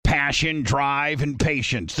Passion, drive, and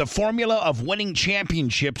patience. The formula of winning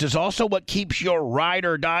championships is also what keeps your ride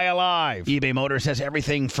or die alive. eBay Motors has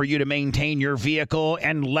everything for you to maintain your vehicle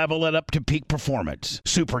and level it up to peak performance.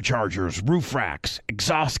 Superchargers, roof racks,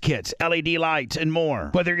 exhaust kits, LED lights, and more.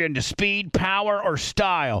 Whether you're into speed, power, or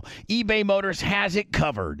style, eBay Motors has it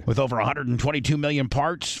covered. With over 122 million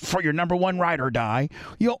parts for your number one ride or die,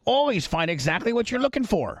 you'll always find exactly what you're looking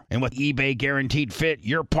for. And with eBay Guaranteed Fit,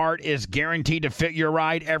 your part is guaranteed to fit your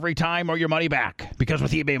ride every time or your money back. Because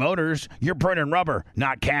with eBay Motors, you're burning rubber,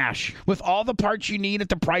 not cash. With all the parts you need at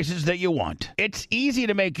the prices that you want. It's easy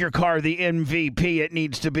to make your car the MVP it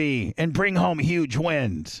needs to be and bring home huge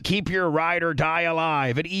wins. Keep your ride or die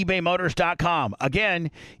alive at ebaymotors.com. Again,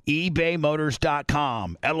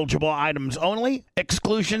 ebaymotors.com. Eligible items only.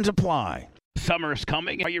 Exclusions apply. Summer's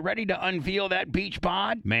coming. Are you ready to unveil that beach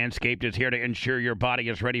bod? Manscaped is here to ensure your body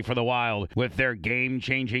is ready for the wild with their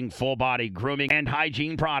game-changing full-body grooming and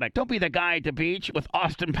hygiene product. Don't be the guy at the beach with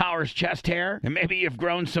Austin Powers chest hair, and maybe you've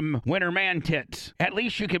grown some winter man tits. At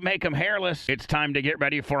least you can make them hairless. It's time to get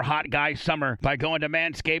ready for hot guy summer by going to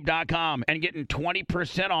manscaped.com and getting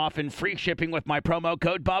 20% off and free shipping with my promo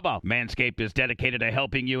code BUBBA. Manscaped is dedicated to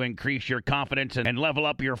helping you increase your confidence and level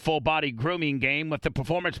up your full-body grooming game with the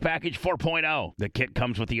Performance Package 4.0. The kit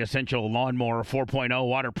comes with the essential Lawnmower 4.0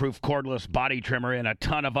 waterproof cordless body trimmer and a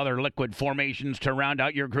ton of other liquid formations to round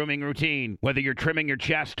out your grooming routine. Whether you're trimming your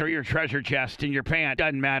chest or your treasure chest in your pant,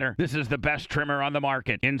 doesn't matter. This is the best trimmer on the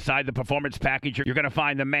market. Inside the Performance Package, you're going to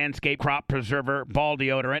find the Manscaped Crop Preserver Ball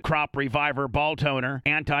Deodorant, Crop Reviver Ball Toner,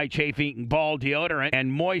 Anti-Chafing Ball Deodorant,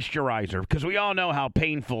 and Moisturizer. Because we all know how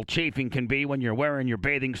painful chafing can be when you're wearing your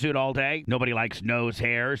bathing suit all day. Nobody likes nose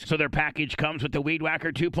hairs, so their package comes with the Weed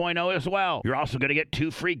Whacker 2.0 as well. You're also going to get 2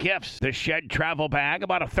 free gifts. The Shed Travel Bag,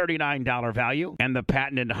 about a $39 value, and the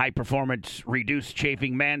patented high-performance reduced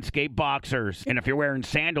chafing Manscaped Boxers. And if you're wearing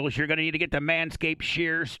sandals, you're going to need to get the Manscaped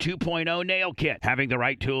Shears 2.0 Nail Kit. Having the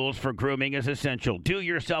right tools for grooming is essential. Do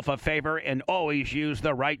yourself a favor and always use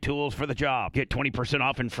the right tools for the job. Get 20%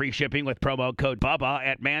 off and free shipping with promo code BUBBA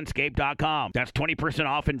at manscaped.com. That's 20%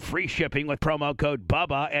 off and free shipping with promo code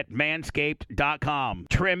BUBBA at manscaped.com.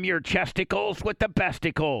 Trim your chesticles with the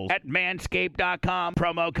besticles at manscaped.com.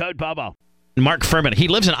 Promo code BUBBA. Mark Furman, he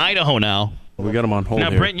lives in Idaho now. We got him on hold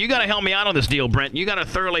now, here. Brent, you got to help me out on this deal, Brent. You got to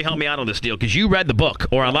thoroughly help me out on this deal because you read the book,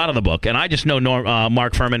 or a lot of the book, and I just know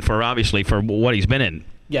Mark Furman for what he's been in.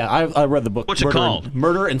 Yeah, I read the book. What's it called?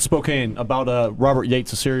 Murder in Spokane, about Robert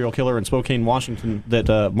Yates, a serial killer in Spokane, Washington,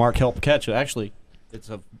 that Mark helped catch. Actually, it's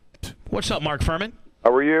a... What's up, Mark Furman?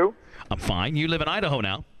 How are you? I'm fine. You live in Idaho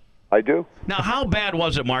now. I do. Now, how bad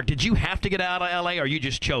was it, Mark? Did you have to get out of L.A., or you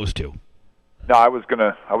just chose to? No, I was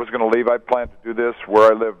gonna leave. I plan to do this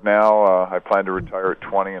where I live now. I plan to retire at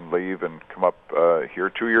 20 and leave and come up here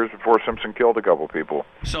 2 years before Simpson killed a couple people.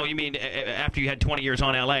 So you mean after you had 20 years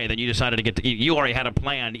on L.A., then you decided to you already had a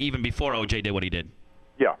plan even before O.J. did what he did?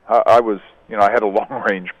 Yeah, I was. I had a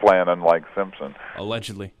long-range plan, unlike Simpson.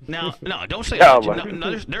 Allegedly. No, don't say yeah, allegedly.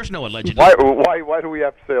 No, there's no allegedly. Why do we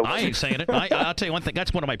have to say allegedly? I ain't saying it. I'll tell you one thing.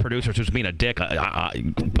 That's one of my producers who's being a dick.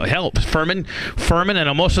 Hell, Furman,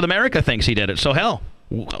 and most of America thinks he did it. So hell,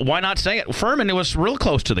 why not say it? Furman, it was real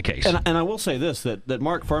close to the case. And I will say this, that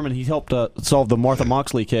Mark Furman, he helped solve the Martha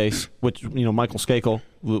Moxley case, which, Michael Skakel,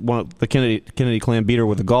 one of the Kennedy clan beater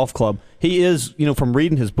with the golf club. He is, from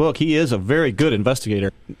reading his book, he is a very good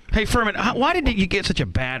investigator. Hey, Furman, why did you get such a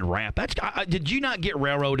bad rap? Did you not get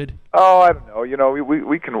railroaded? Oh, I don't know.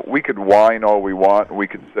 We could whine all we want. We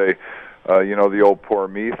could say, the old poor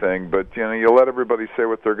me thing. But you let everybody say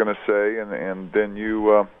what they're going to say, and then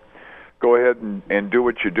you go ahead and do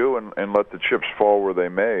what you do, and let the chips fall where they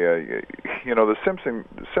may. The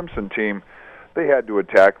Simpson team, they had to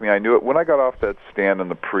attack me. I knew it when I got off that stand in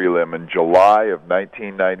the prelim in July of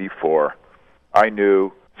 1994. I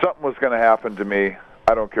knew something was going to happen to me.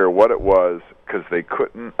 I don't care what it was, because they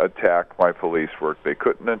couldn't attack my police work. They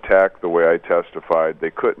couldn't attack the way I testified. They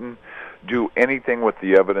couldn't do anything with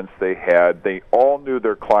the evidence they had. They all knew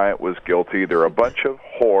their client was guilty. They're a bunch of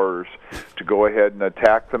whores to go ahead and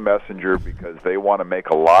attack the messenger because they want to make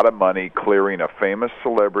a lot of money clearing a famous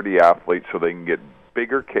celebrity athlete so they can get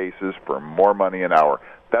bigger cases for more money an hour.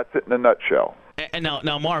 That's it in a nutshell. And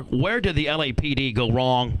now, Mark, where did the LAPD go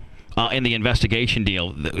wrong in the investigation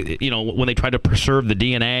deal? When they tried to preserve the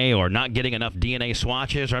DNA or not getting enough DNA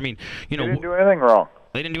swatches? Or, they didn't do anything wrong.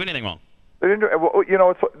 They didn't do anything wrong. They didn't do.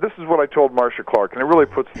 Well, this is what I told Marcia Clark, and it really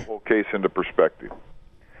puts the whole case into perspective.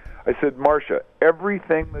 I said, Marcia,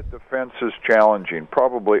 everything the defense is challenging,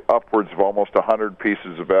 probably upwards of almost 100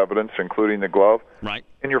 pieces of evidence, including the glove. Right.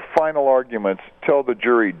 In your final arguments, tell the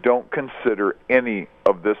jury, don't consider any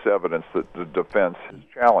of this evidence that the defense has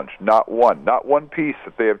challenged. Not one piece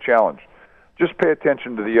that they have challenged. Just pay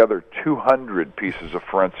attention to the other 200 pieces of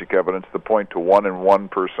forensic evidence that point to one and one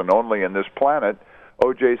person only in this planet,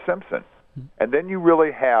 O.J. Simpson. And then you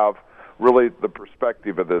really have the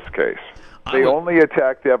perspective of this case. They only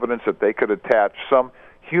attacked evidence that they could attach some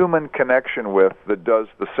human connection with that does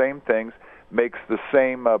the same things, makes the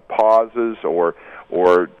same pauses, or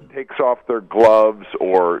takes off their gloves,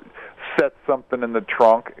 or sets something in the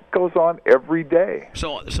trunk. It goes on every day.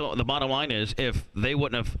 So the bottom line is, if they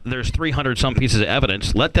wouldn't have, there's 300 some pieces of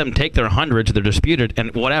evidence. Let them take their hundreds, they're disputed,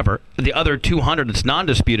 and whatever. The other 200 that's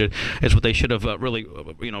non-disputed is what they should have really,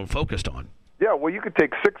 focused on. Yeah, well, you could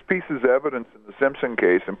take 6 pieces of evidence in the Simpson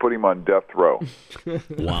case and put him on death row.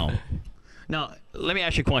 Wow. Now, let me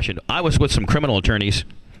ask you a question. I was with some criminal attorneys,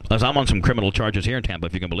 as I'm on some criminal charges here in Tampa,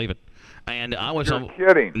 if you can believe it. And I was. You're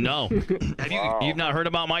kidding. No. Have you've not heard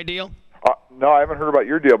about my deal? No, I haven't heard about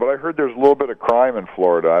your deal, but I heard there's a little bit of crime in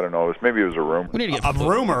Florida. I don't know. Maybe it was a rumor. We need to get a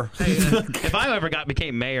rumor. If I ever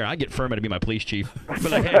became mayor, I'd get Furman to be my police chief.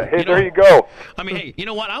 But like, hey, there you go. I mean, hey, you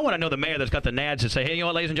know what? I want to know the mayor that's got the nads that say, hey, you know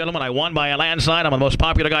what, ladies and gentlemen, I won by a landslide. I'm the most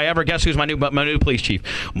popular guy ever. Guess who's my new police chief?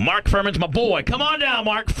 Mark Furman's my boy. Come on down,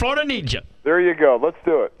 Mark. Florida needs you. There you go. Let's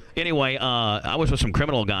do it. Anyway, I was with some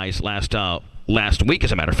criminal guys last week,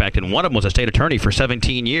 as a matter of fact, and one of them was a state attorney for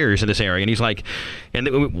 17 years in this area, and he's like,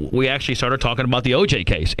 and we actually started talking about the O.J.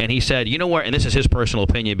 case, and he said, you know where, and this is his personal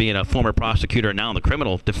opinion, being a former prosecutor and now on the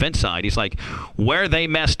criminal defense side, he's like, where they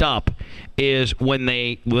messed up is when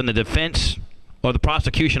the defense, or the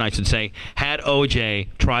prosecution, I should say, had O.J.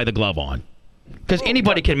 try the glove on. Because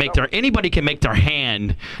anybody can make their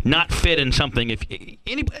hand not fit in something. If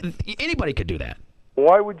anybody could do that.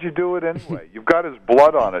 Why would you do it anyway? You've got his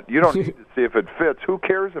blood on it. You don't need to see if it fits. Who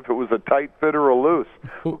cares if it was a tight fit or a loose?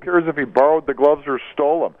 Who cares if he borrowed the gloves or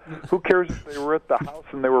stole them? Who cares if they were at the house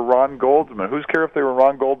and they were Ron Goldman? Who cares if they were in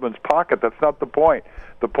Ron Goldman's pocket? That's not the point.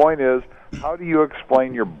 The point is, how do you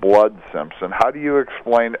explain your blood, Simpson? How do you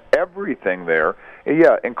explain everything there?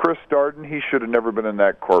 Yeah, and Chris Darden, he should have never been in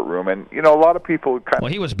that courtroom. And, a lot of people Well,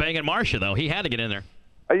 he was banging Marcia, though. He had to get in there.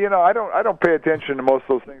 I don't pay attention to most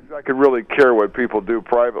of those things. I could really care what people do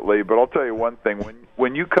privately, but I'll tell you one thing: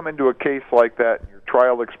 when you come into a case like that, and your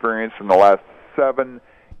trial experience in the last 7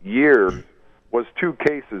 years was 2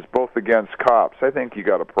 cases, both against cops, I think you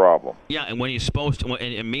got a problem. Yeah, and when he's supposed to,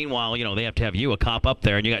 and meanwhile, they have to have you, a cop, up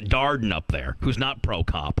there, and you got Darden up there, who's not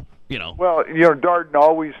pro-cop. Well, Darden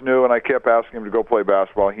always knew, and I kept asking him to go play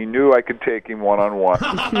basketball. He knew I could take him one-on-one.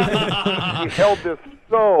 He held this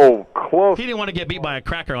so close. He didn't want to get beat by a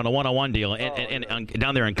cracker on a one-on-one deal, and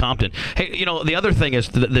down there in Compton. Hey, the other thing is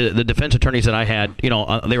the defense attorneys that I had,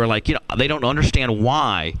 they were like, they don't understand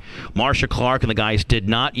why Marcia Clark and the guys did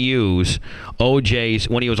not use OJ's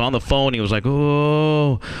when he was on the phone. He was like,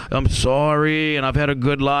 "Oh, I'm sorry, and I've had a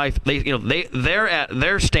good life."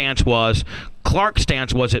 Their stance was. Clark's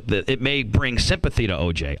stance was that it may bring sympathy to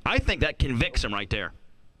O.J. I think that convicts him right there.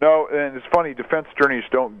 No, and it's funny, defense attorneys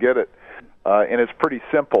don't get it, and it's pretty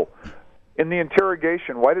simple. In the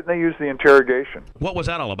interrogation, why didn't they use the interrogation? What was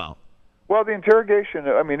that all about? Well, the interrogation,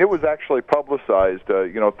 it was actually publicized,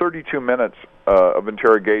 32 minutes of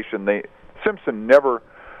interrogation. Simpson never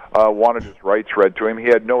wanted his rights read to him. He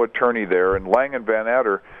had no attorney there, and Lang and Van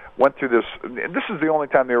Adder went through this. This is the only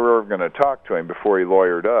time they were ever going to talk to him before he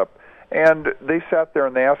lawyered up. And they sat there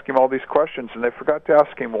and they asked him all these questions, and they forgot to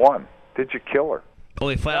ask him one: did you kill her? Oh,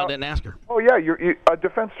 they flat out didn't ask her. Oh yeah, a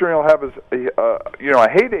defense attorney will have a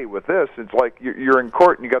heyday with this. It's like you're in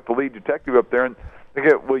court and you got the lead detective up there, and they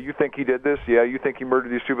go, "Well, you think he did this? Yeah. You think he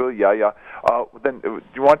murdered these 2 people? Yeah. Then do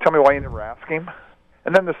you want to tell me why you never asked him?"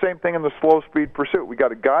 And then the same thing in the slow-speed pursuit. We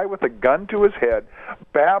got a guy with a gun to his head,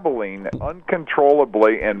 babbling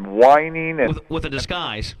uncontrollably and whining and with a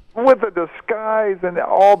disguise. With a disguise and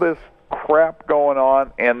all this crap going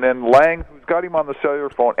on, and then Lang, who's got him on the cellular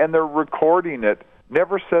phone, and they're recording it,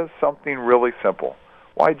 never says something really simple.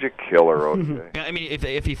 Why'd you kill her, O.J.? Yeah,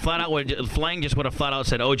 if he flat out Lang just would have flat out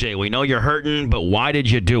said, "O.J., we know you're hurting, but why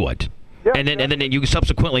did you do it?" Yeah, and then you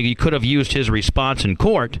subsequently you could have used his response in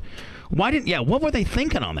court. Why didn't? Yeah, what were they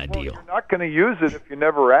thinking on that deal? You're not going to use it if you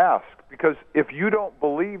never ask, because if you don't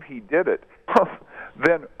believe he did it,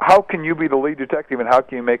 then how can you be the lead detective and how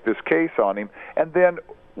can you make this case on him? And then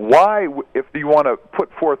why, if you want to put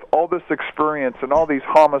forth all this experience and all these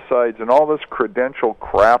homicides and all this credential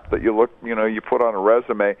crap that you put on a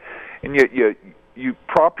resume, and you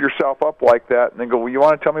prop yourself up like that, and then go, "Well, you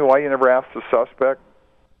want to tell me why you never asked the suspect?"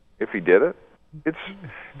 if he did it. It's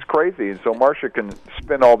crazy. And so Marcia can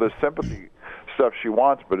spin all this sympathy stuff she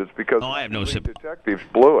wants, but it's because I have no sympathy. Detectives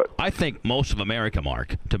blew it. I think most of America,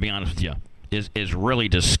 Mark, to be honest with you, is really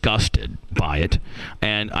disgusted by it,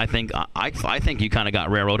 and I think you kind of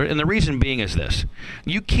got railroaded. And the reason being is this: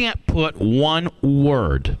 you can't put one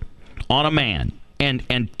word on a man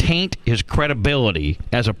and taint his credibility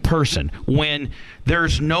as a person when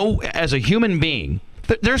there's no, as a human being.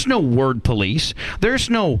 There's no word police.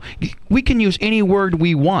 We can use any word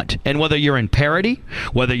we want. And whether you're in parody,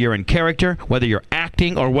 whether you're in character, whether you're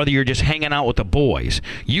acting, or whether you're just hanging out with the boys,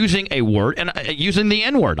 using a word, and using the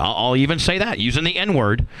N-word, I'll even say that, using the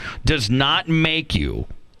N-word does not make you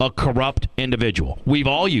a corrupt individual. We've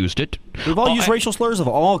all used it. We've all used racial slurs of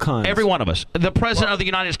all kinds. Every one of us. The President of the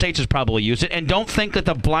United States has probably used it. And don't think that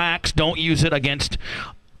the blacks don't use it against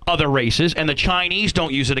other races, and the Chinese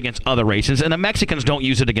don't use it against other races, and the Mexicans don't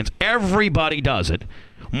use it against. Everybody does it.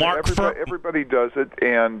 Everybody does it,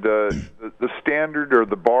 and the standard or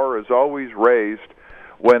the bar is always raised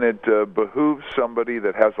when it behooves somebody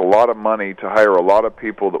that has a lot of money to hire a lot of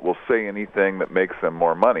people that will say anything that makes them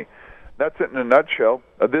more money. That's it in a nutshell.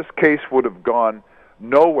 This case would have gone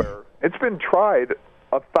nowhere. It's been tried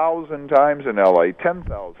 1,000 times in L.A.,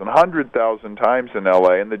 10,000, 100,000 times in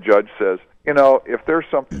L.A., and the judge says, if there's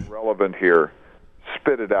something relevant here,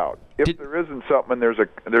 spit it out. If there isn't something, there's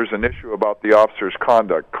an issue about the officer's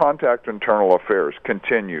conduct. Contact Internal Affairs.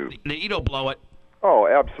 Continue. You don't blow it. Oh,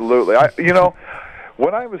 absolutely.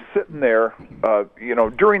 When I was sitting there,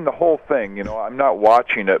 during the whole thing, I'm not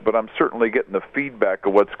watching it, but I'm certainly getting the feedback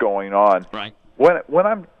of what's going on. Right. When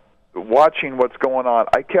I'm watching what's going on,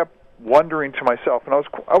 I kept wondering to myself, and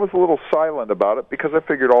I was a little silent about it because I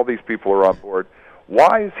figured all these people are on board.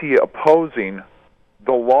 Why is he opposing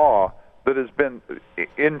the law that has been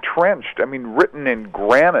entrenched, written in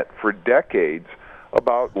granite for decades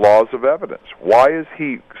about laws of evidence? Why is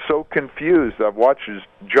he so confused? I've watched his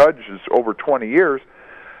judges over 20 years.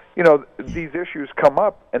 These issues come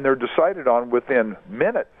up, and they're decided on within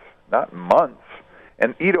minutes, not months.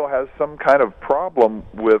 And Ito has some kind of problem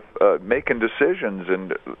with making decisions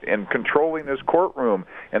and controlling his courtroom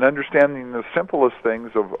and understanding the simplest things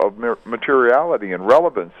of materiality and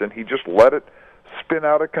relevance, and he just let it spin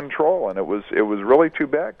out of control. And it was really too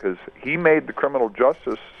bad because he made the criminal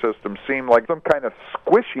justice system seem like some kind of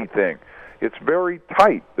squishy thing. It's very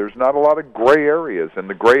tight. There's not a lot of gray areas, and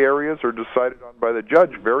the gray areas are decided on by the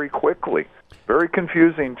judge very quickly. Very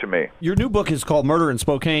confusing to me. Your new book is called Murder in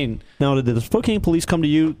Spokane. Now, did the Spokane police come to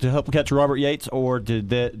you to help catch Robert Yates, or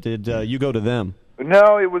did you go to them?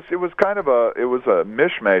 No, it was kind of a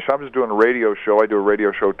mishmash. I was doing a radio show. I do a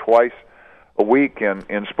radio show twice a week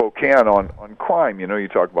in Spokane on crime. You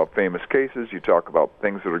talk about famous cases, you talk about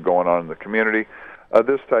things that are going on in the community,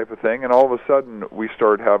 this type of thing, and all of a sudden we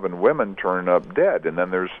start having women turning up dead, and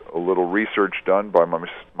then there's a little research done by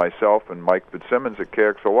myself and Mike Fitzsimmons at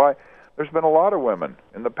KXOY. There's been a lot of women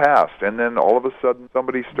in the past, and then all of a sudden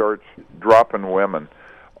somebody starts dropping women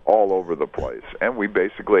all over the place. And we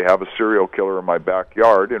basically have a serial killer in my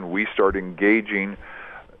backyard, and we start engaging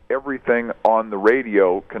everything on the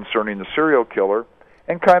radio concerning the serial killer,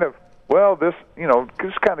 and kind of,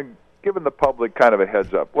 just kind of giving the public kind of a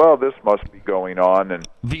heads up. Well, this must be going on, and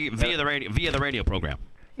via the radio program.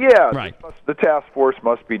 Yeah, right. The task force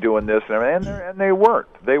must be doing this, and they weren't.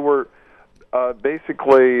 They were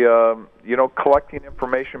basically, collecting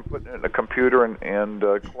information, putting it in a computer, and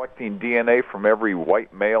collecting DNA from every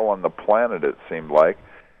white male on the planet, it seemed like.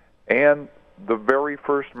 And the very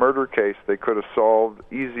first murder case they could have solved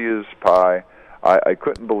easy as pie. I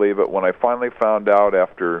couldn't believe it when I finally found out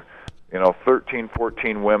after, 13,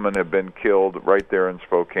 14 women have been killed right there in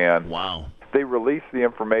Spokane. Wow. They released the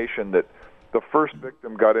information that the first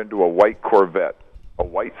victim got into a white Corvette, a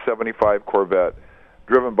white 75 Corvette,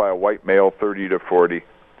 driven by a white male, 30 to 40.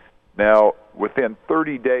 Now, within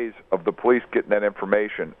 30 days of the police getting that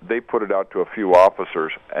information, they put it out to a few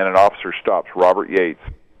officers, and an officer stops Robert Yates,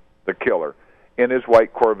 the killer, in his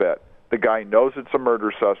white Corvette. The guy knows it's a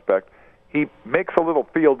murder suspect. He makes a little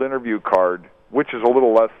field interview card, which is a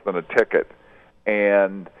little less than a ticket,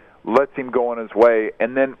 and lets him go on his way.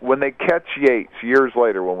 And then when they catch Yates, years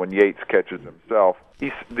later, when Yates catches himself,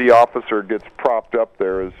 the officer gets propped up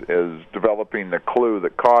there as developing the clue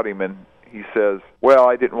that caught him, and he says, well,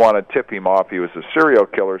 I didn't want to tip him off. He was a serial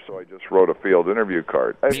killer, so I just wrote a field interview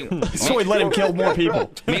card. So he let him kill more people.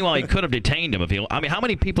 Meanwhile, he could have detained him. How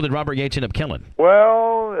many people did Robert Yates end up killing?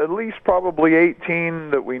 Well, at least probably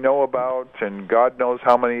 18 that we know about, and God knows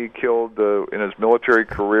how many he killed in his military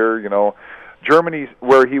career. Germany,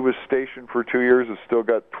 where he was stationed for 2 years, has still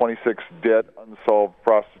got 26 dead, unsolved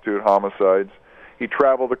prostitute homicides. He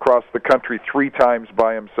traveled across the country 3 times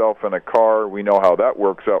by himself in a car. We know how that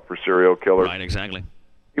works out for serial killers. Right, exactly.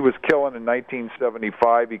 He was killing in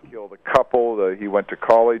 1975. He killed a couple that he went to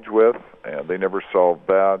college with, and they never solved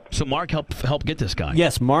that. So Mark helped get this guy.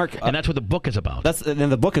 Yes, Mark. And that's what the book is about.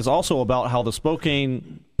 And the book is also about how the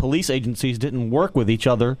Spokane police agencies didn't work with each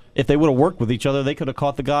other. If they would have worked with each other, they could have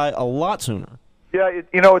caught the guy a lot sooner. Yeah,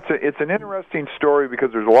 it's an interesting story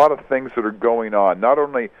because there's a lot of things that are going on. Not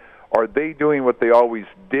only are they doing what they always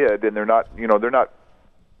did, and they're not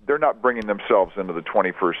bringing themselves into the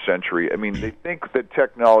 21st century. I mean, they think that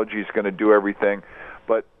technology is going to do everything,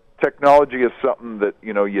 but technology is something that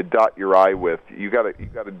you dot your I with. You got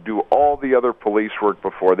to do all the other police work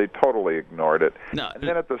before. They totally ignored it. No, and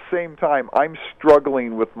then at the same time, I'm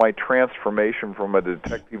struggling with my transformation from a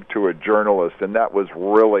detective to a journalist, and that was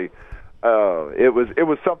really it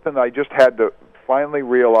was something I just had to finally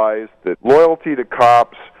realize that loyalty to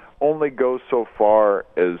cops only goes so far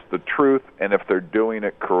as the truth and if they're doing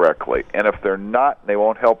it correctly. And if they're not, they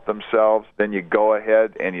won't help themselves, then you go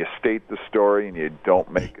ahead and you state the story and you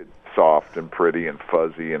don't make it soft and pretty and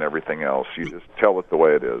fuzzy and everything else. You just tell it the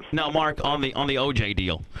way it is. Now, Mark, on the OJ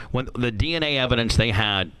deal, when the DNA evidence they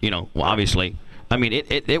had, obviously, I mean,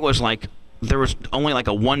 it was like there was only like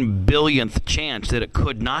a 1/10000000th chance that it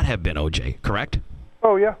could not have been OJ, correct?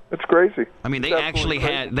 Oh yeah, it's crazy. I mean, they actually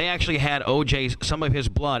had OJ's some of his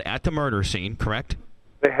blood at the murder scene, correct?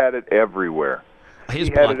 They had it everywhere. He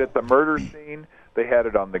had it at the murder scene. They had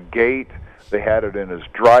it on the gate. They had it in his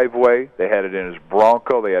driveway. They had it in his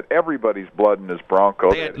Bronco. They had everybody's blood in his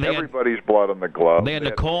Bronco. They had everybody's blood on the glove. They had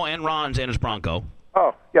Nicole and Ron's in his Bronco.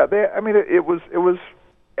 Oh yeah, it was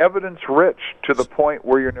evidence rich to the point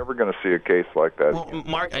where you're never going to see a case like that. Well,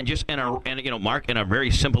 Mark, Mark, in a very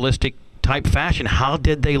simplistic type fashion, how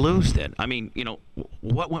did they lose then? I mean,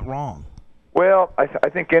 what went wrong? Well, I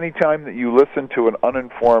think any time that you listen to an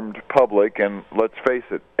uninformed public, and let's face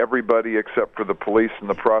it, everybody except for the police and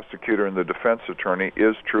the prosecutor and the defense attorney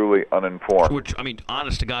is truly uninformed. Which, I mean,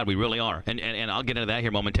 honest to God, we really are. And I'll get into that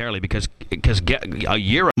here momentarily because a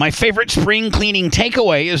year. My favorite spring cleaning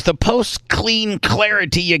takeaway is the post-clean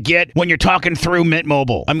clarity you get when you're talking through Mint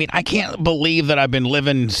Mobile. I mean, I can't believe that I've been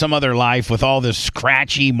living some other life with all this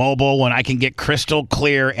scratchy mobile when I can get crystal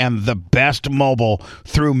clear and the best mobile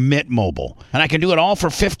through Mint Mobile. And I can do it all for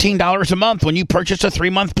 $15 a month when you purchase a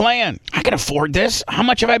 3-month plan. I can afford this. How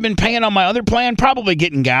much have I been paying on my other plan? Probably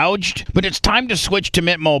getting gouged. But it's time to switch to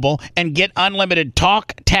Mint Mobile and get unlimited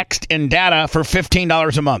talk, text, and data for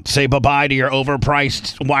 $15 a month. Say bye-bye to your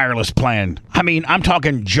overpriced wireless plan. I mean, I'm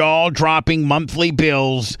talking jaw-dropping monthly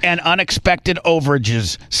bills and unexpected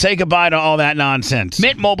overages. Say goodbye to all that nonsense.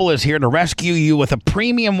 Mint Mobile is here to rescue you with a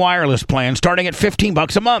premium wireless plan starting at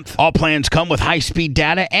 $15 a month. All plans come with high-speed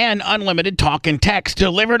data and unlimited talk and text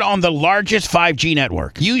delivered on the largest 5G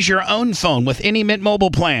network. Use your own phone with any Mint Mobile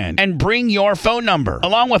plan and bring your phone number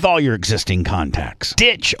along with all your existing contacts.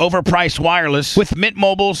 Ditch overpriced wireless with Mint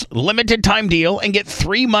Mobile's limited time deal and get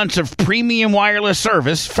 3 months of premium wireless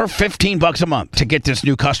service for $15 a month. To get this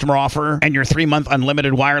new customer offer and your 3-month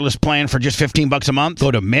unlimited wireless plan for just $15 a month, go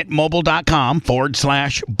to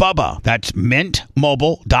mintmobile.com/Bubba. That's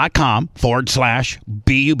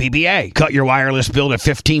mintmobile.com/BUBBA. Cut your wireless bill to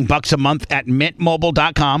 $15 a month at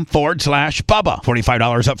mintmobile.com/Bubba.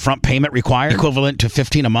 $45 upfront payment required, equivalent to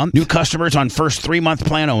 $15 a month. New customers on first 3-month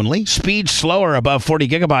plan only. Speed slower above 40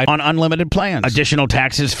 gigabyte on unlimited plans. Additional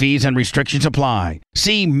taxes, fees, and restrictions apply.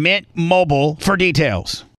 See Mint Mobile for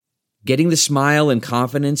details. Getting the smile and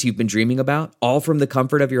confidence you've been dreaming about, all from the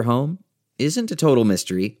comfort of your home, isn't a total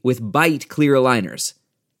mystery with Byte clear aligners.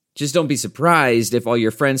 Just don't be surprised if all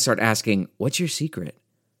your friends start asking, "What's your secret?"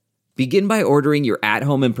 Begin by ordering your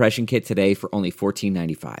at-home impression kit today for only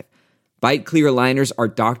 $14.95. Byte clear aligners are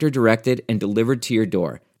doctor-directed and delivered to your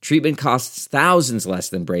door. Treatment costs thousands less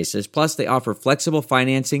than braces, plus they offer flexible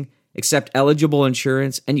financing, accept eligible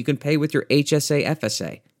insurance, and you can pay with your HSA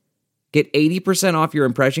FSA. Get 80% off your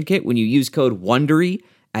impression kit when you use code WONDERY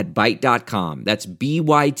at Byte.com. That's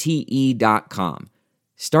BYTE.com.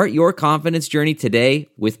 Start your confidence journey today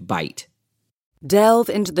with Byte. Delve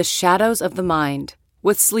into the shadows of the mind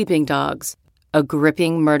with Sleeping Dogs, a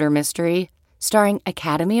gripping murder mystery starring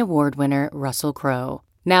Academy Award winner Russell Crowe.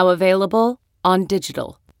 Now available on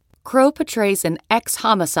digital. Crowe portrays an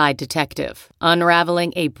ex-homicide detective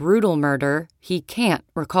unraveling a brutal murder he can't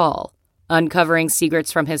recall. Uncovering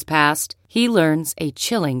secrets from his past, he learns a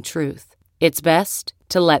chilling truth. It's best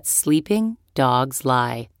to let sleeping dogs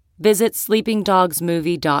lie. Visit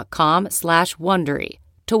sleepingdogsmovie.com/Wondery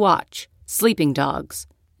to watch Sleeping Dogs,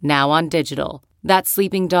 now on digital. That's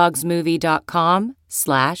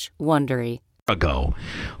sleepingdogsmovie.com/Wondery. Ago,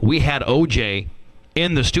 we had OJ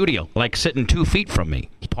in the studio, like sitting 2 feet from me.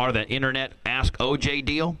 Part of that internet Ask OJ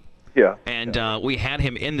deal. Yeah. And we had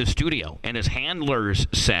him in the studio, and his handlers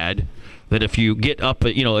said that if you get up,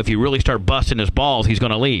 if you really start busting his balls, he's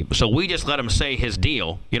going to leave. So we just let him say his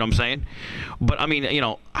deal. You know what I'm saying? But I mean,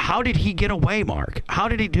 how did he get away, Mark? How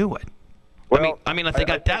did he do it? Well, if they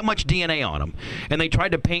got that much DNA on him, and they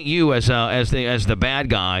tried to paint you as the bad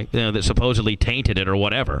guy that supposedly tainted it or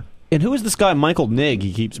whatever. And who is this guy Michael Nigg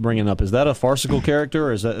he keeps bringing up? Is that a farcical character,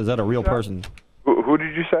 or is that a real person? Who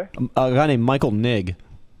did you say? A guy named Michael Nigg.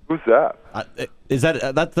 Who's that? Is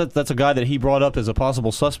that's a guy that he brought up as a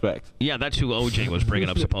possible suspect? Yeah, that's who OJ was bringing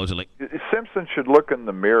up supposedly. Simpson should look in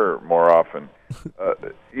the mirror more often.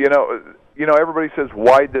 Everybody says,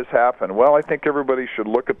 "Why'd this happen?" Well, I think everybody should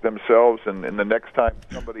look at themselves, and the next time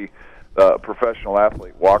somebody, a professional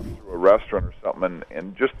athlete, walks through a restaurant or something,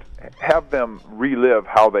 and just have them relive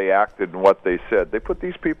how they acted and what they said. They put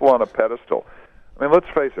these people on a pedestal. I mean, let's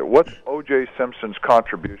face it, what's O.J. Simpson's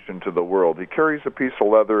contribution to the world? He carries a piece of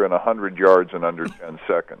leather in 100 yards in under 10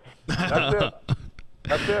 seconds. That's it.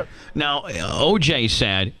 That's it. Now, O.J.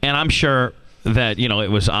 said, and I'm sure that,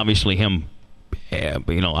 it was obviously him,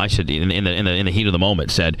 I said in the heat of the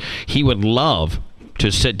moment, said he would love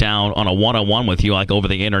to sit down on a one-on-one with you, like over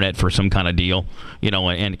the internet for some kind of deal,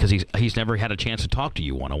 and because he's never had a chance to talk to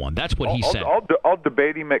you one-on-one. That's what he said. I'll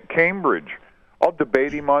debate him at Cambridge. I'll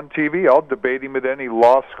debate him on TV. I'll debate him at any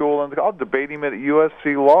law school, and I'll debate him at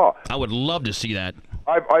USC Law. I would love to see that.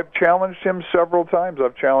 I've challenged him several times.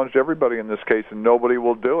 I've challenged everybody in this case, and nobody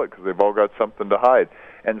will do it because they've all got something to hide.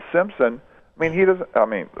 And Simpson, he doesn't.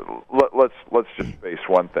 Let's just face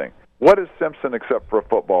one thing. What is Simpson except for a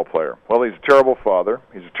football player? Well, he's a terrible father.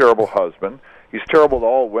 He's a terrible husband. He's terrible to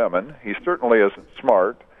all women. He certainly isn't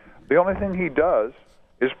smart. The only thing he does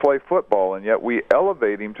is play football, and yet we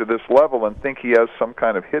elevate him to this level and think he has some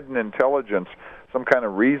kind of hidden intelligence, some kind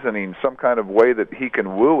of reasoning, some kind of way that he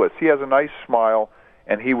can woo us. He has a nice smile,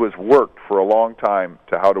 and he was worked for a long time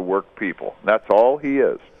to how to work people. That's all he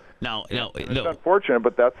is. Now, it's unfortunate,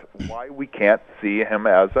 but that's why we can't see him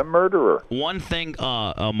as a murderer. One thing,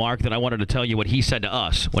 Mark, that I wanted to tell you what he said to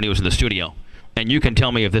us when he was in the studio, and you can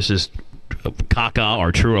tell me if this is caca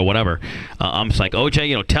or true or whatever. I'm just like,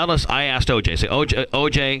 OJ, tell us. I asked OJ, say,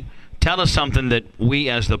 OJ, tell us something that we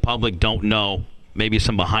as the public don't know. Maybe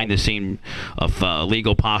some behind the scene of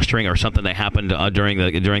legal posturing or something that happened during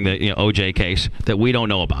the OJ case that we don't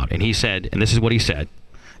know about. And he said, and this is what he said,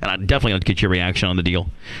 and I definitely want to get your reaction on the deal.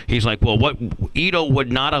 He's like, well, what Ito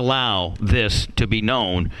would not allow this to be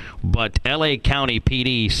known, but L.A. County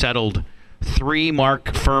PD settled 3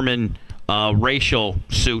 Mark Furman racial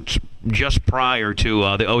suits just prior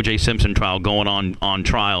to the O.J. Simpson trial going on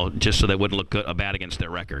trial, just so they wouldn't look bad against their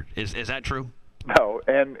record. Is that true? No,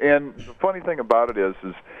 and the funny thing about it is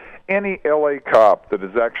any L.A. cop that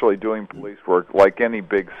is actually doing police work, like any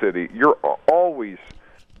big city, you're always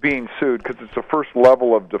being sued because it's the first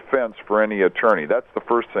level of defense for any attorney. That's the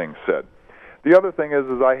first thing said. The other thing is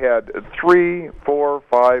I had 3, 4,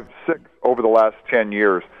 5, 6 over the last 10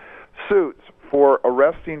 years suits for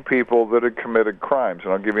arresting people that had committed crimes.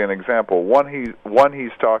 And I'll give you an example. One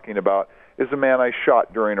he's talking about is a man I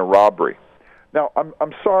shot during a robbery. Now,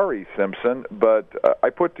 I'm sorry, Simpson, but I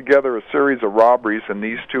put together a series of robberies, and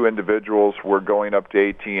these 2 individuals were going up to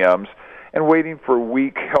ATMs and waiting for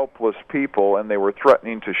weak, helpless people, and they were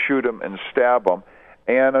threatening to shoot them and stab them.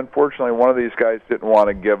 And unfortunately, one of these guys didn't want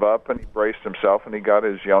to give up, and he braced himself, and he got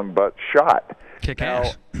his young butt shot. Kick now,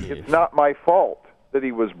 ass. It's not my fault that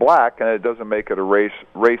he was black, and it doesn't make it a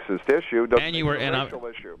racist issue. And you were,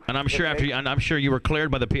 issue. And I'm sure I'm sure you were cleared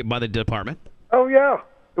by the department. Oh yeah,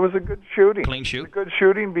 it was a good shooting. Clean shoot. It was a good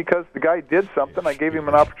shooting because the guy did something. I gave him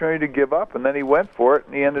an opportunity to give up, and then he went for it,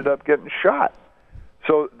 and he ended up getting shot.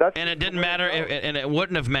 So that's. And it didn't matter, and it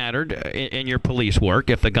wouldn't have mattered in your police work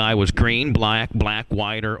if the guy was green, black,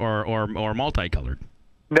 white, or multicolored.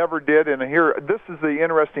 Never did, and here this is the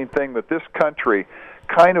interesting thing that this country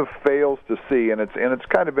kind of fails to see, and it's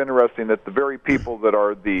kind of interesting that the very people that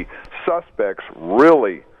are the suspects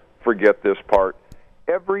really forget this part.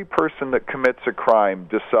 Every person that commits a crime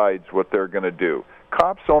decides what they're going to do.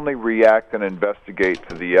 Cops only react and investigate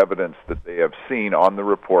to the evidence that they have seen on the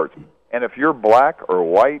reports. And if you're black or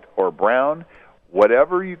white or brown,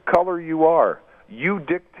 whatever color you are, you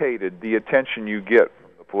dictated the attention you get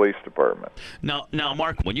from the police department. Now,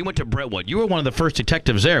 Mark, when you went to Brentwood, you were one of the first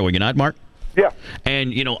detectives there, were you not, Mark? Yeah.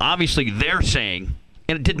 And, obviously they're saying,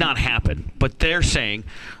 and it did not happen, but they're saying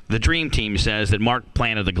the Dream Team says that Mark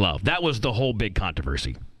planted the glove. That was the whole big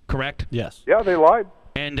controversy, correct? Yes. Yeah, they lied.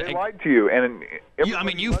 And they lied to you. And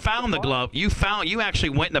you found the glove. You actually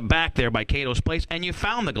went in the back there by Cato's place, and you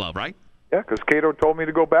found the glove, right? Yeah, because Cato told me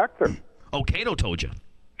to go back there. Oh, Cato told you.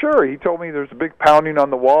 Sure, he told me there's a big pounding on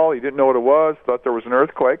the wall. He didn't know what it was, thought there was an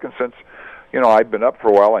earthquake, and since, I'd been up for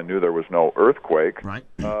a while, I knew there was no earthquake. Right.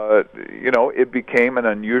 It became an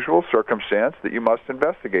unusual circumstance that you must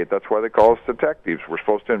investigate. That's why they call us detectives. We're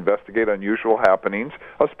supposed to investigate unusual happenings,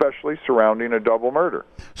 especially surrounding a double murder.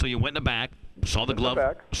 So you went in the back, saw the glove.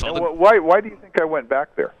 Why do you think I went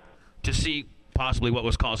back there? To see possibly what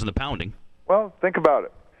was causing the pounding. Well, think about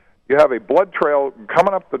it. You have a blood trail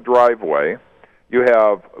coming up the driveway. You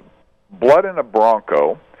have blood in a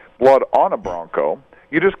Bronco, blood on a Bronco.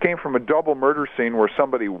 You just came from a double murder scene where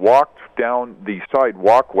somebody walked down the side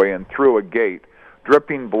walkway and through a gate,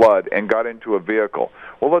 dripping blood, and got into a vehicle.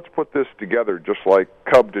 Well, let's put this together just like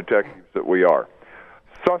cub detectives that we are.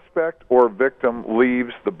 Suspect or victim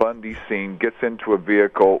leaves the Bundy scene, gets into a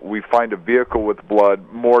vehicle. We find a vehicle with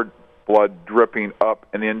blood, more blood dripping up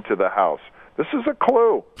and into the house. This is a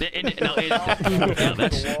clue. And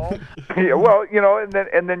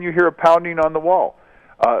then you hear a pounding on the wall.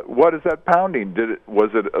 What is that pounding?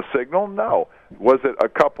 Was it a signal? No. Was it a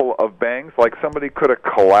couple of bangs? Like somebody could have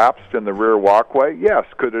collapsed in the rear walkway? Yes.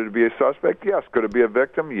 Could it be a suspect? Yes. Could it be a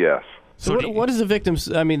victim? Yes. So what is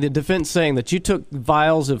the defense saying? That you took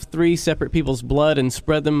vials of 3 separate people's blood and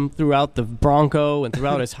spread them throughout the Bronco and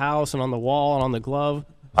throughout his house and on the wall and on the glove?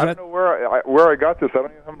 I don't know where I got this. I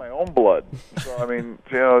don't even have my own blood. So I mean,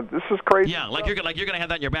 this is crazy. Yeah, like you're gonna have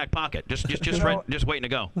that in your back pocket, just waiting to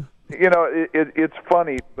go. It's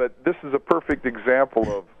funny, but this is a perfect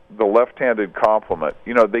example of the left-handed compliment.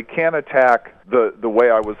 They can't attack the way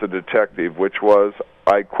I was a detective, which was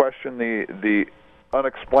I question the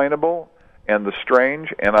unexplainable and the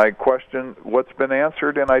strange, and I question what's been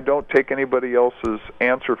answered, and I don't take anybody else's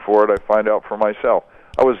answer for it. I find out for myself.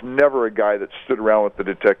 I was never a guy that stood around with the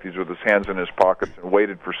detectives with his hands in his pockets and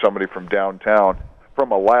waited for somebody from downtown,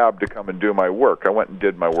 from a lab, to come and do my work. I went and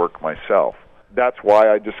did my work myself. That's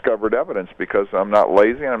why I discovered evidence, because I'm not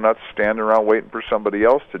lazy and I'm not standing around waiting for somebody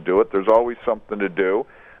else to do it. There's always something to do.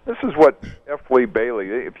 This is what F. Lee Bailey,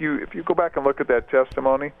 if you go back and look at that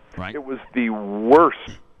testimony, right. It was the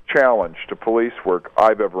worst challenge to police work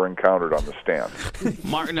I've ever encountered on the stand.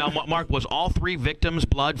 Mark, was all 3 victims'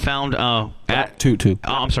 blood found at two?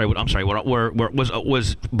 Oh, I'm sorry.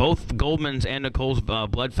 Was both Goldman's and Nicole's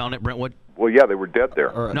blood found at Brentwood? Well, yeah, they were dead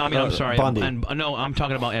there. No, I'm sorry. Bundy. I'm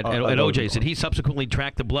talking about at OJ's. Did he subsequently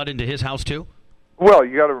track the blood into his house too? Well,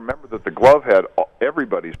 you got to remember that the glove had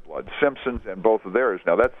everybody's blood, Simpson's and both of theirs.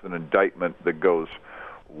 Now, that's an indictment that goes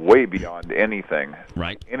way beyond anything,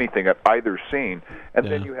 right? Anything at either scene, and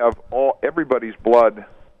then you have everybody's blood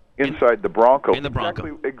inside the Bronco, in the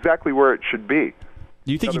Bronco, exactly where it should be.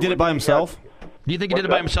 Do you think he did it by himself? Do you think he did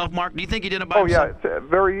it by himself, Mark? Do you think he did it by himself? Oh yeah, it's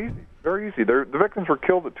very easy, very easy. The victims were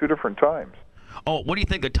killed at 2 different times. Oh, what do you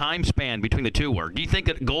think the time span between the 2 were? Do you think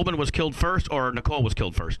that Goldman was killed first or Nicole was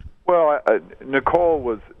killed first? Well, Nicole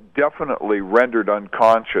was definitely rendered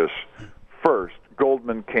unconscious first.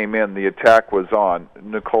 Goldman came in, the attack was on,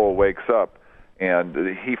 Nicole wakes up, and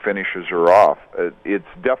he finishes her off. It's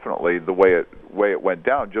definitely the way it went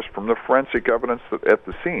down, just from the forensic evidence at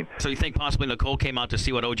the scene. So you think possibly Nicole came out to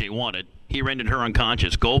see what O.J. wanted. He rendered her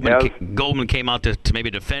unconscious. Goldman came out to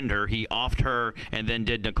maybe defend her. He offed her and then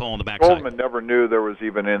did Nicole on the backside. Goldman never knew there was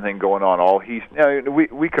even anything going on.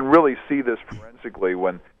 We can really see this forensically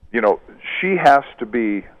when, she has to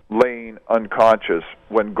be laying unconscious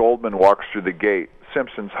when Goldman walks through the gate.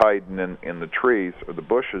 Simpson's hiding in the trees or the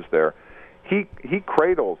bushes there. He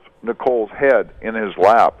cradles Nicole's head in his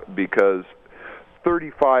lap because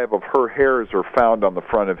 35 of her hairs are found on the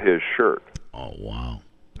front of his shirt. Oh wow,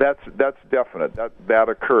 that's definite. That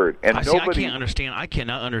occurred, and I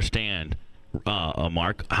cannot understand,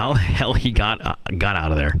 Mark, how the hell he got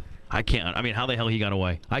out of there. I can't. I mean, how the hell he got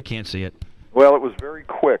away? I can't see it. Well, it was very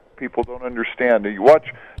quick. People don't understand. You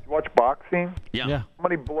watch boxing? Yeah. How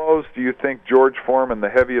many blows do you think George Foreman, the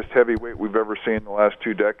heaviest heavyweight we've ever seen in the last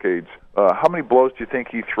 2 decades, how many blows do you think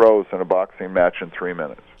he throws in a boxing match in 3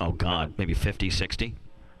 minutes? Oh, God, maybe 50, 60?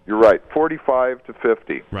 You're right, 45 to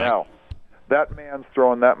 50. Right. Now, that man's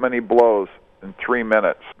throwing that many blows in 3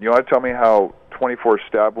 minutes. You want to tell me how 24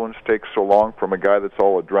 stab wounds take so long from a guy that's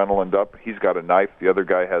all adrenalined up? He's got a knife, the other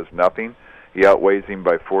guy has nothing. He outweighs him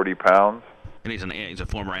by 40 pounds. And he's a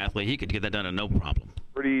former athlete. He could get that done in no problem.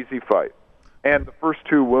 Pretty easy fight. And the first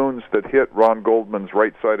 2 wounds that hit Ron Goldman's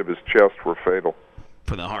right side of his chest were fatal.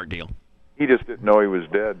 For the heart deal. He just didn't know he was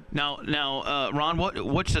dead. Now, Ron,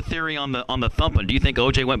 what's the theory on the thumping? Do you think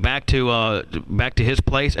O.J. went back to his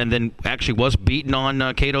place and then actually was beaten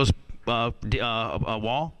on Cato's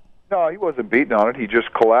wall? No, he wasn't beaten on it. He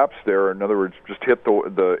just collapsed there. In other words, just hit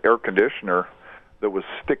the air conditioner that was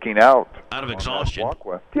sticking out of on exhaustion. that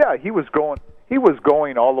walkway. Yeah, he was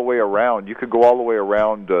going all the way around. You could go all the way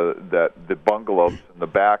around the bungalows in the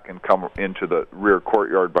back and come into the rear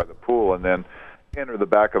courtyard by the pool, and then enter the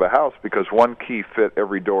back of the house because one key fit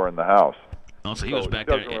every door in the house. Oh, so he was back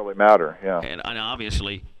there. It doesn't really matter. Yeah, and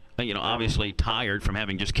obviously tired from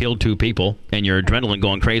having just killed 2 people, and your adrenaline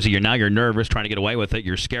going crazy. You're nervous, trying to get away with it.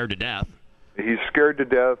 You're scared to death. He's scared to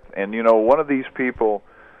death, and one of these people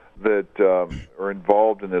that are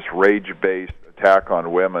involved in this rage-based attack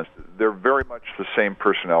on women, they're very much the same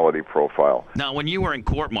personality profile. Now, when you were in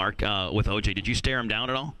court, Mark, with O.J., did you stare him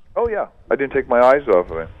down at all? Oh yeah, I didn't take my eyes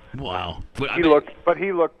off of him. Wow. He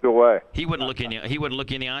looked away. He wouldn't look in you. He wouldn't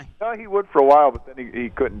look you in the eye. No, he would for a while, but then he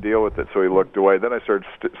couldn't deal with it, so he looked away. Then I started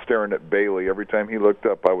staring at Bailey. Every time he looked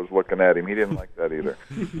up, I was looking at him. He didn't like that either.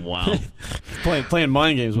 Wow. playing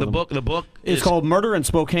mind games with him. The book is called Murder in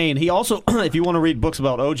Spokane. He also, if you want to read books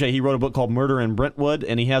about O.J., he wrote a book called Murder in Brentwood,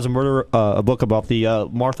 and he has a book about the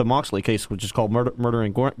Martha Moxley case, which is called Murder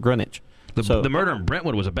in Greenwich. The Murder in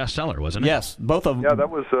Brentwood was a bestseller, wasn't it? Yes, both of them. Yeah, that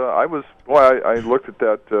was. I looked at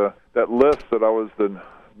that list that I was the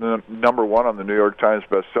number 1 on the New York Times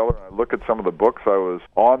bestseller. And I look at some of the books I was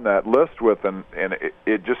on that list with, and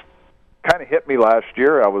it just kind of hit me last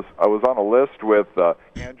year. I was on a list with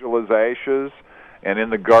Angela's Ashes and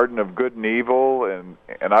In the Garden of Good and Evil, and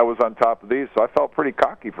I was on top of these, so I felt pretty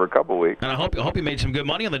cocky for a couple of weeks. And I hope you made some good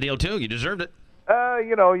money on the deal too. You deserved it.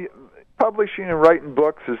 Publishing and writing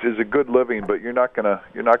books is a good living, but you're not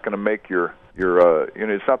gonna make your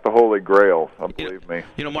it's not the Holy Grail. Believe me.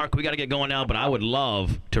 Mark, we got to get going now, but I would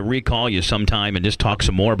love to recall you sometime and just talk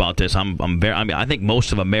some more about this. I think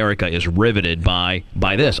most of America is riveted by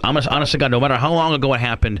this. Honest to God, no matter how long ago it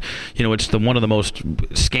happened, it's one of the most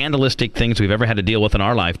scandalistic things we've ever had to deal with in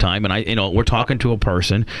our lifetime. And we're talking to a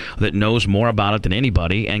person that knows more about it than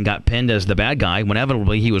anybody and got pinned as the bad guy when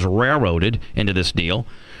inevitably he was railroaded into this deal.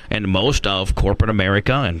 And most of corporate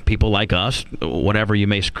America and people like us, whatever you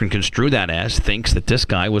may construe that as, thinks that this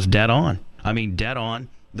guy was dead on. I mean, dead on,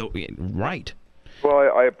 right.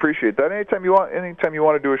 Well, I appreciate that. Anytime you want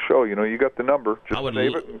to do a show, you got the number. Just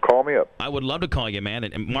save it and call me up. I would love to call you, man.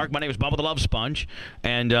 And Mark, my name is Bubba the Love Sponge,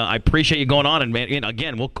 and I appreciate you going on. And man,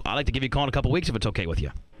 again, I'd like to give you a call in a couple weeks if it's okay with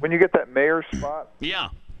you. When you get that mayor spot, yeah,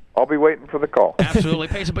 I'll be waiting for the call. Absolutely,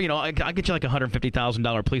 but I'll get you like a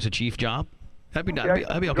 $150,000 police chief job. That'd be okay.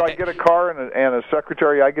 Do I get a car and a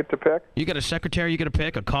secretary I get to pick? You get a secretary you get to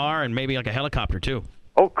pick, a car, and maybe like a helicopter, too.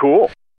 Oh, cool.